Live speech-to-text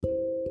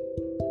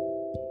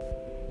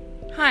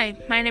Hi,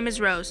 my name is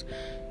Rose.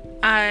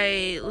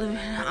 I live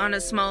on a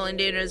small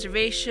Indian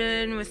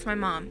reservation with my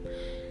mom.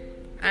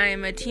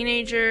 I'm a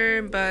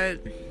teenager, but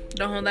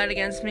don't hold that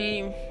against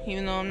me,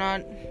 even though I'm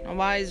not a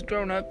wise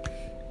grown-up.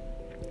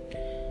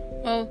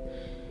 Well,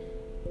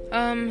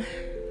 a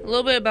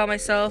little bit about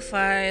myself.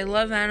 I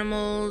love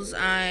animals.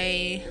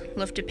 I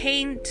love to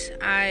paint.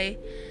 I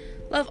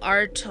love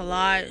art a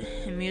lot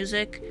and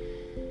music.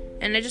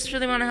 And I just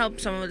really want to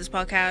help someone with this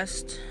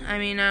podcast. I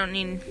mean, I don't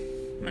need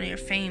money or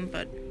fame,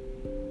 but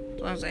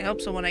as long as I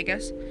help someone, I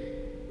guess.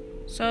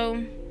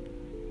 So,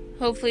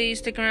 hopefully you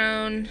stick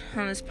around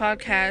on this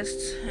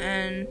podcast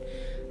and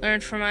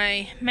learn from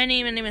my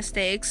many, many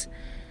mistakes.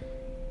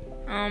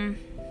 Maybe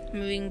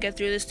we can get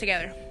through this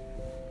together.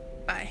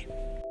 Bye.